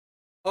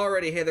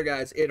Alrighty, hey there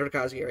guys, it's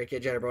Kazuki here, aka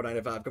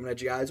JetterBro95, coming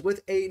at you guys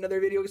with another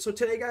video. So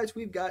today guys,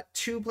 we've got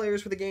two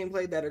players for the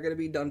gameplay that are going to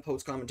be done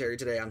post-commentary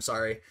today. I'm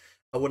sorry,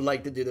 I would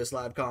like to do this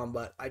live com,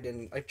 but I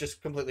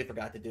just completely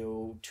forgot to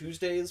do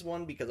Tuesday's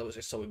one because I was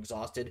just so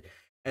exhausted.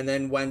 And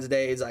then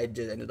Wednesdays, I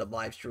just ended up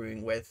live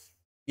streaming with,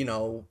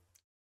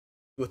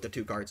 with the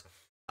two cards.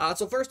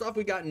 So first off,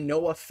 we got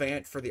Noah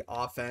Fant for the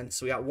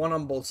offense. We got one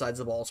on both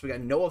sides of the ball. So we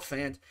got Noah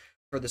Fant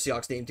for the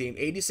Seahawks team,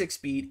 86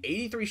 speed,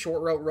 83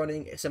 short route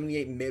running,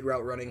 78 mid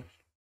route running.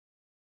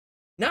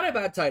 Not a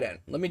bad tight end.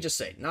 Let me just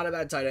say, not a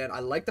bad tight end.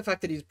 I like the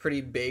fact that he's pretty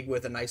big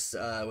with a nice,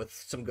 with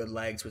some good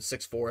legs, with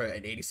 6'4"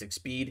 and 86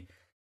 speed.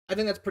 I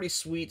think that's pretty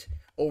sweet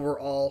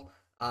overall.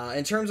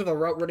 In terms of the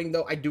route running,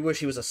 though, I do wish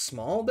he was a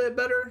small bit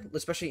better,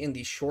 especially in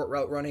the short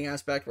route running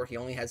aspect where he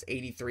only has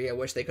 83. I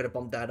wish they could have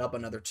bumped that up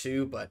another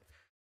 2, but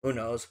who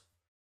knows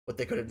what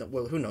they could have done.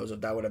 Well, who knows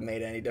if that would have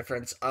made any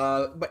difference.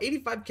 But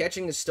 85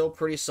 catching is still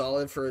pretty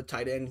solid for a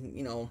tight end.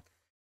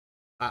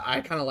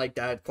 I kind of like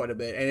that quite a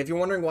bit. And if you're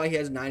wondering why he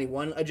has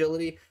 91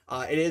 agility,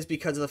 it is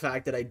because of the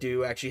fact that I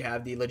do actually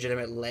have the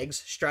legitimate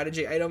legs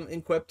strategy item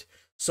equipped.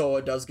 So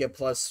it does get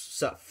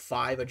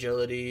 +5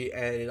 agility,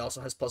 and it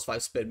also has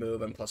 +5 spin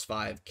move and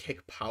 +5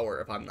 kick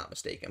power, if I'm not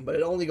mistaken. But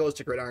it only goes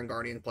to Gridiron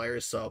Guardian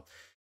players, so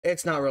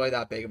it's not really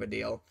that big of a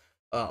deal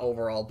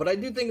overall. But I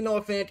do think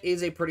Noah Fant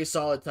is a pretty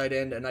solid tight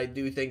end, and I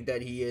do think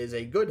that he is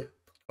a good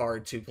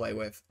card to play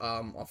with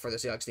for the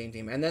Seahawks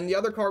team. And then the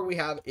other card we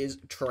have is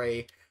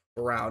Trey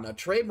Brown. Now,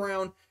 Trey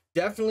Brown,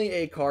 definitely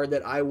a card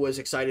that I was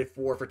excited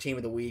for Team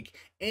of the Week.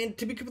 And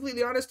to be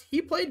completely honest,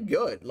 he played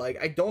good.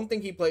 Like, I don't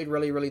think he played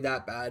really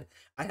that bad.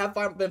 I have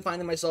been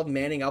finding myself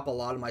manning up a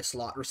lot of my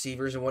slot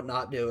receivers and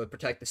whatnot to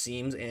protect the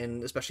seams,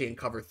 and especially in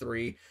cover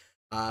 3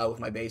 with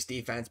my base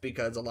defense,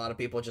 because a lot of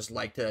people just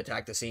like to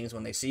attack the seams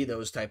when they see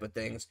those type of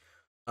things.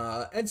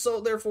 And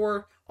so,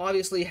 therefore,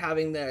 obviously,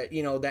 having that,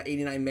 that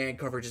 89 man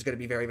coverage is going to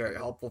be very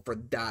helpful for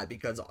that,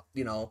 because,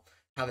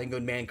 having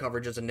good man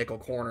coverage as a nickel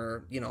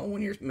corner,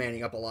 when you're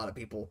manning up a lot of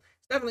people,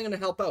 it's definitely going to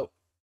help out.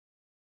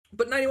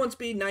 But 91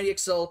 speed, 90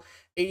 excel,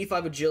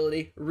 85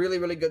 agility,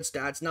 really good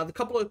stats. Now, the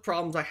couple of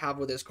problems I have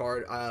with this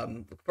card,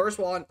 the first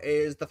one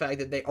is the fact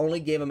that they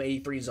only gave him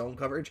 83 zone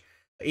coverage,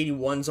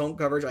 81 zone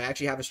coverage. I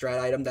actually have a strat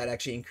item that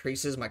actually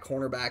increases my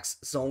cornerback's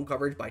zone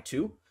coverage by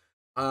 2.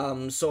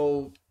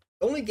 So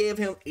only gave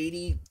him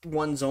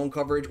 81 zone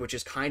coverage, which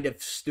is kind of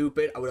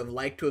stupid. I would have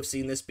liked to have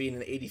seen this being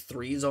an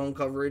 83 zone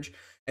coverage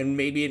and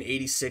maybe an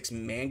 86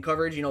 man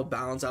coverage,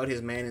 balance out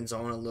his man and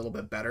zone a little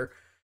bit better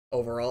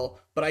overall.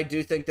 But I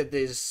do think that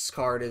this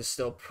card is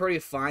still pretty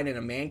fine in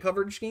a man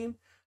coverage scheme.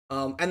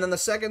 And then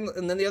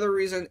the other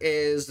reason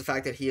is the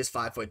fact that he is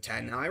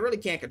 5'10". Now, I really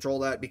can't control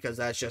that because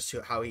that's just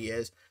how he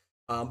is.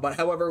 But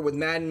however, with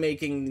Madden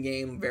making the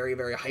game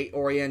very height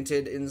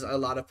oriented in a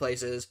lot of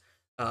places,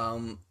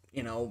 it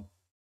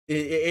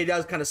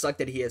does kind of suck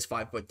that he is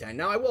 5'10".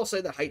 Now, I will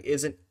say that height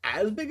isn't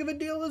as big of a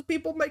deal as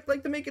people might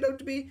like to make it out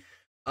to be.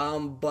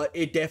 But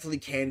it definitely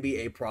can be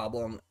a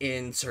problem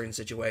in certain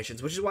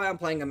situations, which is why I'm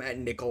playing him at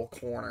nickel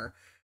corner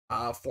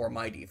for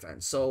my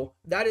defense. So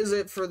that is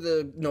it for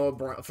Noah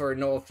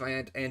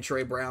Fant and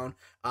Trey Brown.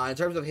 In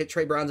terms of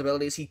Trey Brown's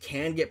abilities, he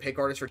can get pick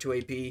artist for 2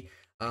 AP.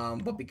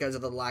 But because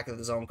of the lack of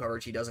the zone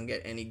coverage, he doesn't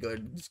get any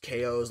good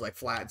KOs like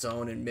flat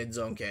zone and mid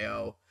zone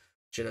KO,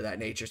 shit of that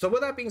nature. So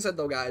with that being said,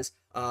 though, guys,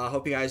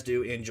 hope you guys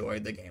do enjoy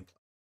the gameplay.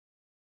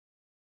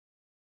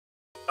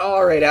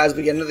 Alright, as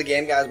we get into the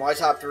game, guys, my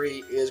top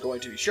 3 is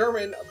going to be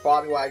Sherman,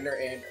 Bobby Wagner,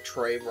 and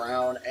Trey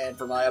Brown. And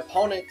for my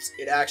opponents,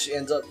 it actually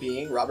ends up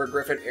being Robert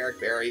Griffin,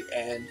 Eric Berry,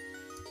 and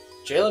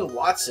Jalen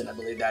Watson, I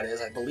believe that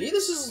is. I believe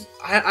this is...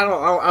 I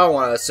don't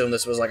want to assume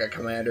this was like a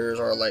Commanders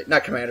or like...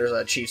 Not Commanders,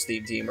 a Chiefs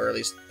team, or at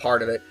least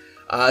part of it.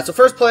 So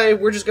first play,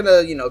 we're just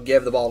gonna,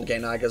 give the ball to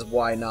K9, because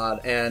why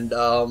not? And,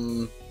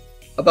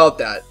 about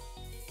that.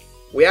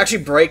 We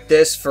actually break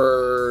this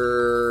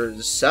for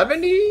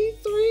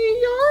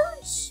 73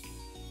 yards?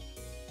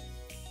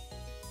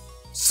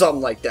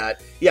 Something like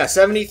that. Yeah,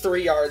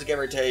 73 yards, give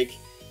or take.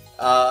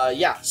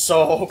 Yeah,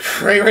 so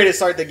great way to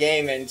start the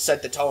game and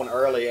set the tone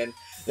early, and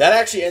that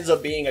actually ends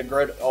up being a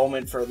good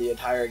omen for the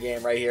entire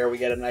game right here. We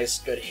get a nice,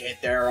 good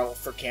hit there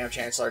for Cam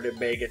Chancellor to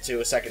make it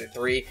to a 2nd and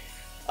 3.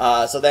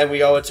 So then we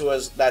go into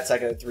that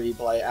 2nd and 3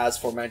 play, as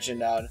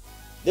aforementioned.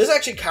 This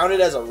actually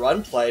counted as a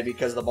run play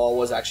because the ball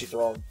was actually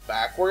thrown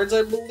backwards,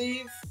 I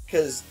believe.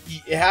 Because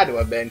it had to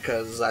have been,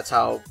 because that's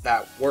how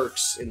that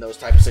works in those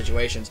type of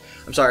situations.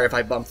 I'm sorry if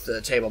I bumped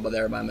the table, but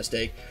they're my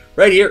mistake.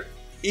 Right here,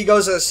 he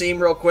goes to the seam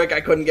real quick.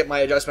 I couldn't get my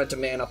adjustment to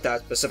man up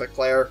that specific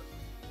player.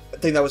 I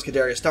think that was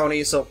Kadarius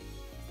Toney, so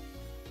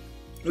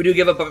we do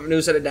give up a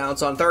new set of downs.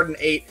 So on 3rd and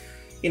 8,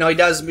 he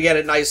does get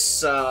a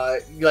nice, get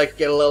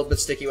a little bit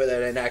sticky with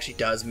it, and actually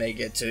does make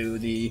it to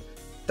the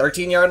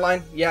 13-yard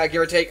line. Yeah,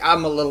 give or take.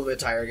 I'm a little bit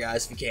tired,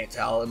 guys, if you can't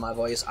tell in my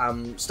voice.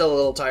 I'm still a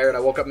little tired. I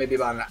woke up maybe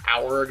about an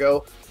hour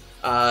ago.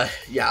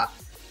 Yeah,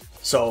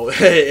 so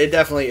it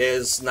definitely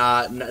is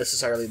not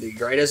necessarily the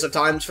greatest of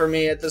times for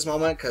me at this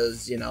moment,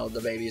 because,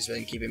 the baby's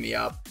been keeping me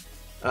up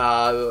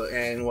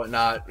and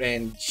whatnot,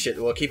 and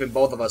shit, well, keeping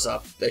both of us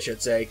up, I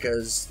should say,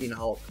 because, you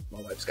know,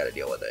 my wife's got to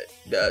deal with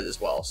it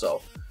as well,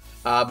 so.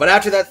 But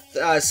after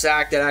that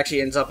sack that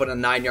actually ends up with a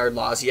 9-yard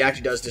loss, he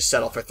actually does just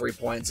settle for 3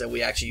 points, and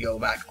we actually go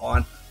back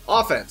on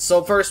offense.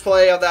 So first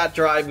play of that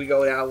drive, we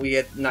go down, we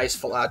hit nice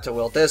flat to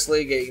Will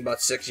Disley, getting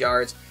about 6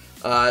 yards.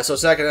 So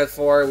second and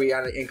 4, we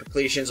got an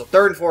incompletion. So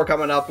third and 4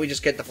 coming up, we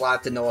just get the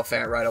flat to Noah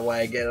Fant right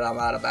away, get it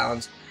out of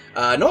bounds.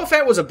 Noah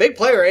Fant was a big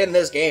player in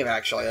this game,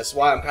 actually. That's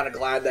why I'm kind of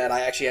glad that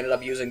I actually ended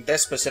up using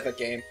this specific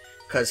game,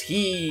 because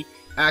he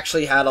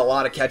actually had a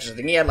lot of catches. I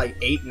think he had like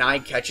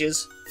 8-9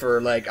 catches for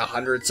like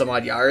 100 some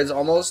odd yards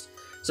almost.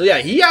 So yeah,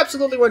 he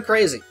absolutely went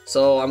crazy.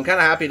 So I'm kind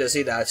of happy to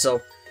see that.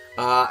 So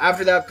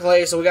after that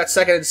play, so we got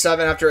 2nd and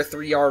 7 after a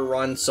 3-yard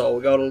run. So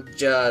we go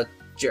to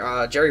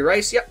Jerry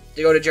Rice. Yep,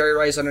 you go to Jerry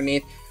Rice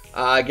underneath.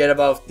 Get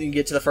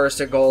to the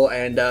first goal,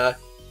 and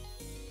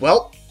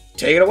well,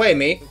 take it away,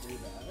 me.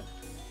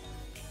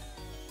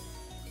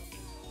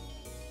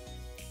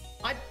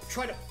 I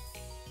try to.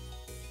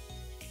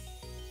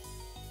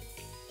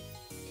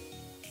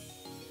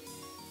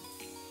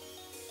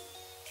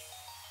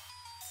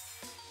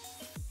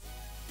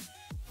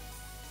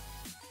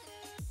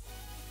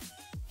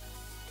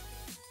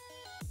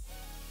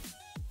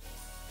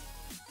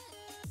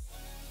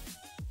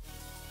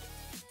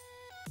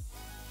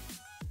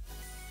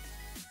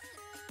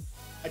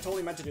 I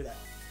totally meant to do that.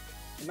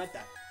 I meant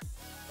that.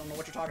 Don't know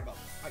what you're talking about.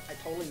 I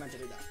totally meant to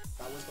do that.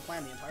 That was the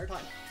plan the entire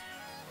time.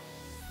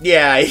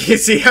 Yeah, you can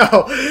see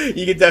how,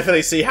 you can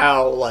definitely see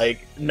how,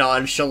 like,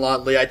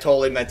 nonchalantly I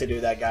totally meant to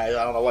do that, guys.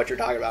 I don't know what you're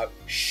talking about.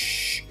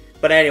 Shh.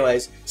 But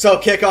anyways, so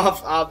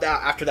kickoff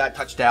after that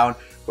touchdown,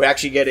 he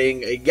actually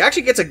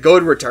gets a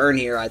good return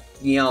here.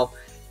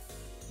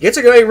 Gets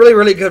a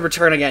really good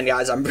return again,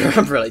 guys. I'm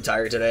really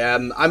tired today.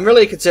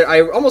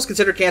 I almost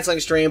considered canceling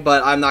stream,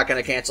 but I'm not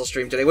gonna cancel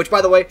stream today. Which,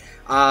 by the way,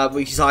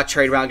 we saw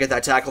Trade Brown get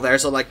that tackle there.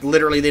 So like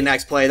literally the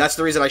next play. That's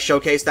the reason I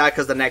showcased that,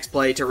 because the next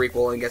play Tariq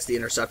Woolen gets the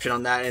interception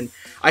on that. And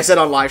I said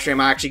on live stream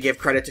I actually give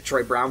credit to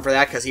Trey Brown for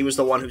that, because he was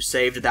the one who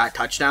saved that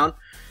touchdown.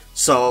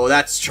 So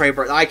that's Trey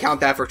Brown. I count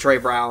that for Trey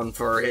Brown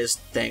for his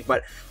thing.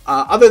 But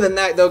other than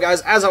that, though,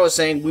 guys, as I was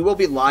saying, we will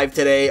be live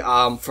today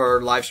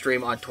for live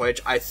stream on Twitch.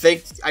 I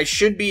think I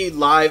should be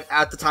live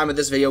at the time of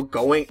this video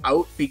going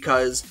out,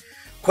 because,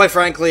 quite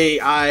frankly,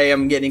 I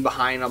am getting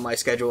behind on my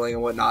scheduling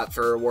and whatnot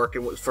for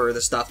working for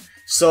this stuff.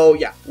 So,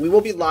 yeah, we will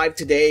be live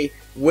today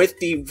with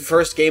the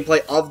first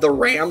gameplay of the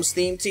Rams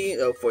theme team.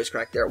 Oh, voice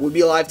crack there. We'll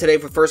be live today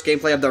for first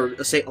gameplay of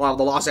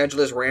the Los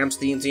Angeles Rams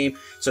theme team.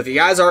 So if you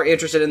guys are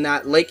interested in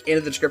that, link in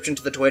the description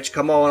to the Twitch.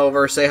 Come on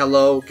over, say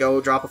hello,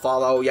 go drop a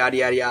follow, yada,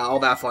 yada, yada, all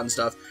that fun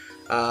stuff.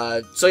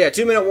 So yeah,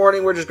 2-minute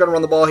warning. We're just going to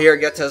run the ball here,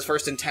 get to his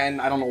 1st and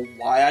 10. I don't know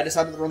why I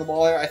decided to run the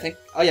ball here. I think,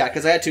 oh yeah,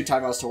 because I had 2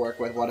 timeouts to work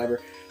with,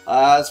 whatever.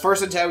 It's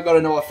 1st and 10. We go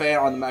to Noah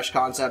Fant on the mesh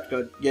concept,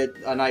 go get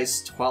a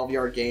nice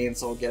 12-yard gain,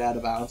 so we'll get out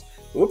of bounds.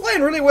 We're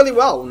playing really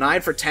well.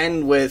 9 for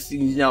 10 with,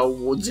 you know,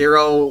 1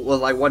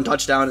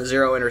 touchdown and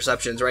 0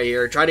 interceptions right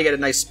here. Trying to get a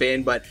nice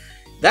spin, but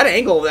that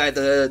angle that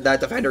that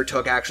defender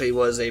took actually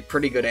was a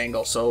pretty good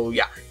angle. So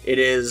yeah, it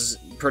is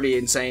pretty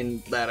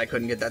insane that I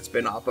couldn't get that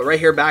spin off. But right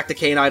here, back to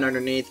K9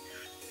 underneath.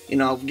 You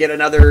know, get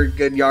another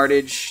good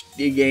yardage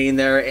gain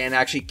there, and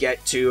actually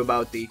get to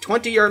about the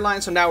 20-yard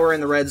line. So now we're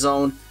in the red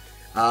zone.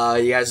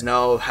 You guys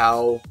know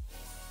how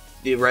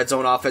the red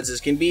zone offenses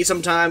can be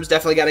sometimes.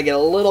 Definitely got to get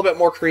a little bit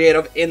more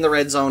creative in the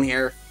red zone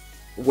here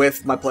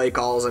with my play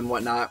calls and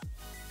whatnot.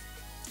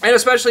 And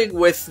especially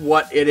with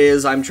what it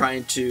is I'm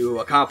trying to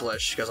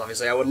accomplish. Because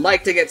obviously I would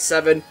like to get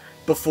 7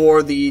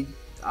 before the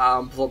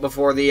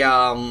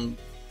end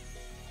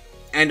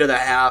of the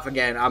half.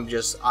 Again, I'm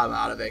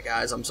out of it,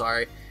 guys. I'm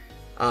sorry.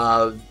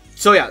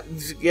 So yeah,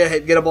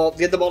 get the ball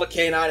to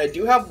K9. I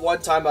do have 1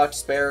 timeout to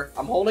spare.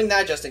 I'm holding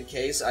that just in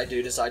case I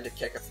do decide to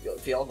kick a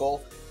field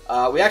goal.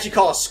 We actually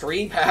call a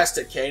screen pass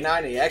to K9,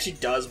 and he actually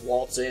does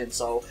waltz in,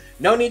 so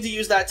no need to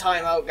use that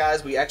timeout,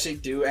 guys. We actually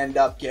do end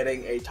up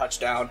getting a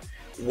touchdown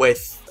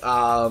with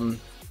K9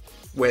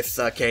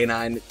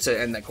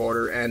 to end the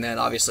quarter, and then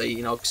obviously,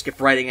 you know,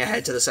 skip right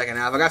ahead to the second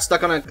half. I got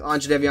stuck on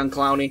Jadeveon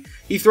Clowney.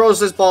 He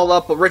throws this ball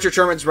up, but Richard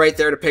Sherman's right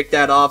there to pick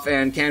that off,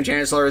 and Cam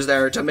Chancellor is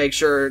there to make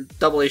sure,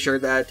 doubly sure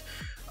that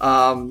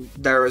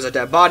there was a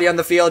dead body on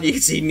the field. You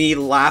can see me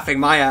laughing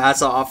my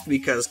ass off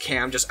because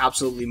Cam just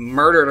absolutely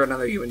murdered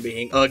another human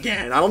being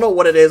again. I don't know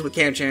what it is with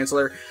Cam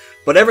Chancellor,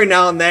 but every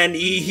now and then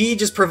he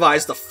just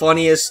provides the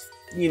funniest,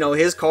 you know,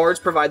 his cards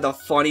provide the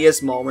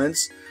funniest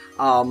moments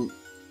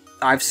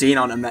I've seen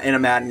in a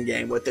Madden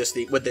game with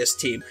this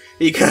team,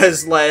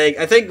 because like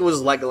I think it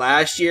was like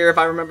last year if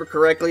I remember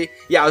correctly.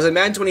 Yeah, it was in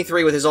Madden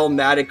 23 with his old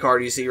Madden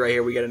card. You see right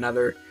here we get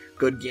another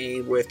good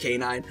game with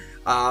K9,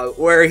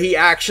 where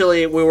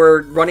we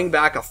were running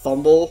back a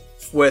fumble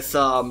with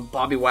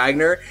Bobby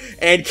Wagner,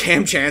 and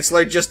Cam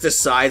Chancellor just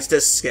decides to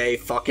say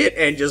fuck it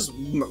and just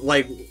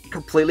like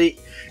completely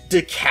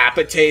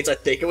decapitates, I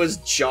think it was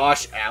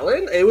Josh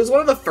Allen. It was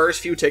one of the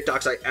first few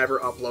TikToks I ever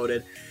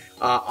uploaded.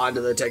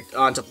 onto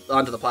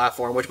the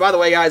platform. Which, by the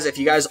way, guys, if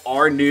you guys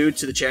are new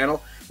to the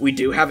channel, we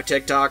do have a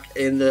TikTok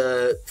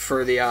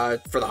for the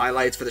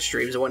highlights for the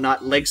streams and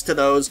whatnot. Links to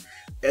those,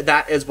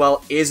 that as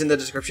well, is in the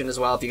description as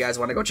well. If you guys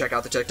want to go check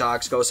out the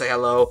TikToks, go say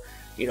hello.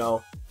 You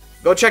know,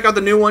 go check out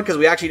the new one, because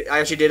I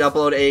actually did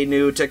upload a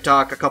new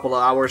TikTok a couple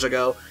of hours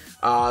ago.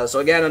 So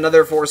again,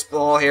 another forced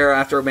ball here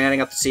after manning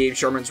up the seam.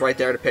 Sherman's right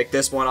there to pick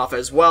this one off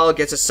as well.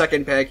 Gets a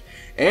second pick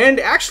and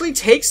actually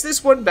takes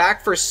this one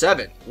back for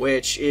 7,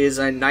 which is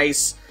a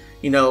nice,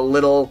 you know,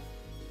 little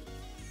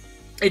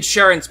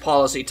insurance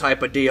policy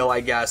type of deal, I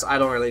guess. I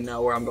don't really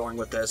know where I'm going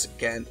with this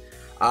again.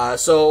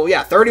 So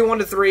yeah,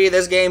 31-3.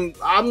 This game,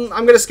 I'm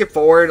gonna skip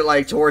forward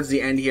like towards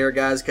the end here,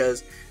 guys,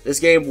 because this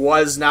game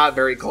was not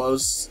very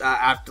close.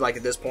 After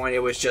at this point, it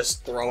was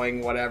just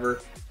throwing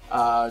whatever.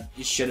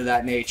 Shit of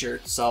that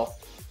nature. So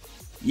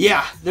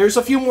yeah, there's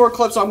a few more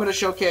clips I'm going to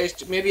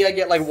showcase. Maybe I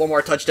get like one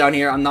more touchdown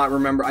here. I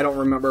don't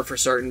remember for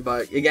certain,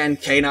 but again,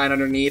 K9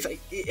 underneath.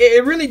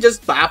 It really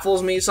just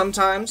baffles me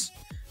sometimes,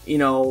 you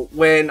know,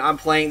 when I'm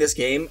playing this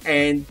game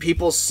and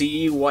people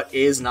see what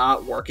is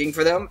not working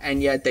for them,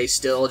 and yet they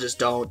still just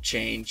don't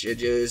change.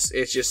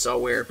 It's just so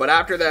weird. But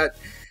after that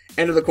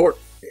end of the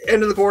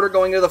quarter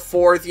going to the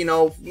fourth, you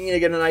know, you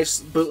get a nice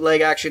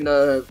bootleg action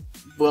to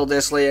Will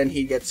Disley, and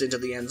he gets into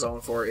the end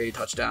zone for a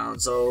touchdown.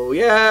 So,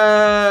 yay!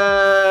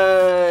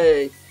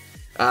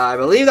 I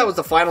believe that was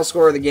the final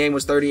score of the game,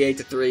 was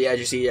 38-3, as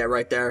you see, yeah,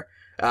 right there.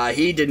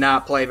 He did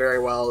not play very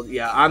well.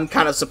 Yeah, I'm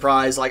kind of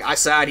surprised. Like, I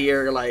sat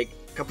here, like,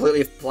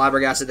 completely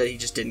flabbergasted that he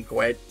just didn't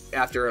quit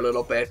after a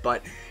little bit,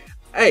 but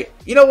hey,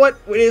 you know what?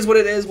 It is what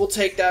it is. We'll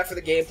take that for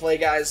the gameplay,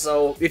 guys.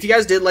 So, if you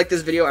guys did like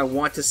this video and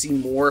want to see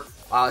more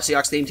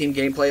Seahawks Theme Team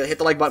gameplay, hit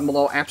the like button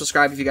below and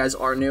subscribe if you guys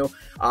are new.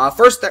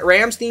 First, that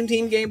Rams Theme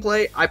Team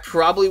gameplay, I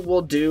probably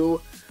will do,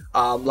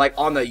 like,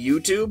 on the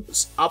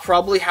YouTube. I'll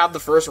probably have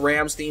the first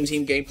Rams Theme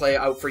Team gameplay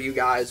out for you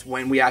guys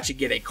when we actually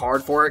get a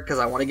card for it, because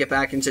I want to get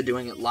back into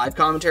doing it live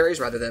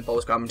commentaries rather than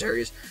post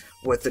commentaries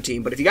with the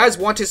team. But if you guys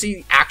want to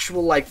see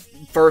actual, like,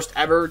 first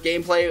ever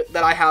gameplay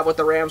that I have with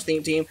the Rams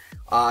Theme Team,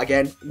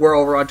 again, we're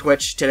over on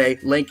Twitch today.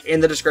 Link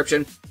in the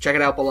description. Check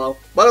it out below.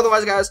 But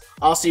otherwise, guys,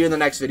 I'll see you in the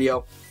next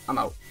video. I'm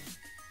out.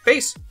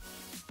 Peace.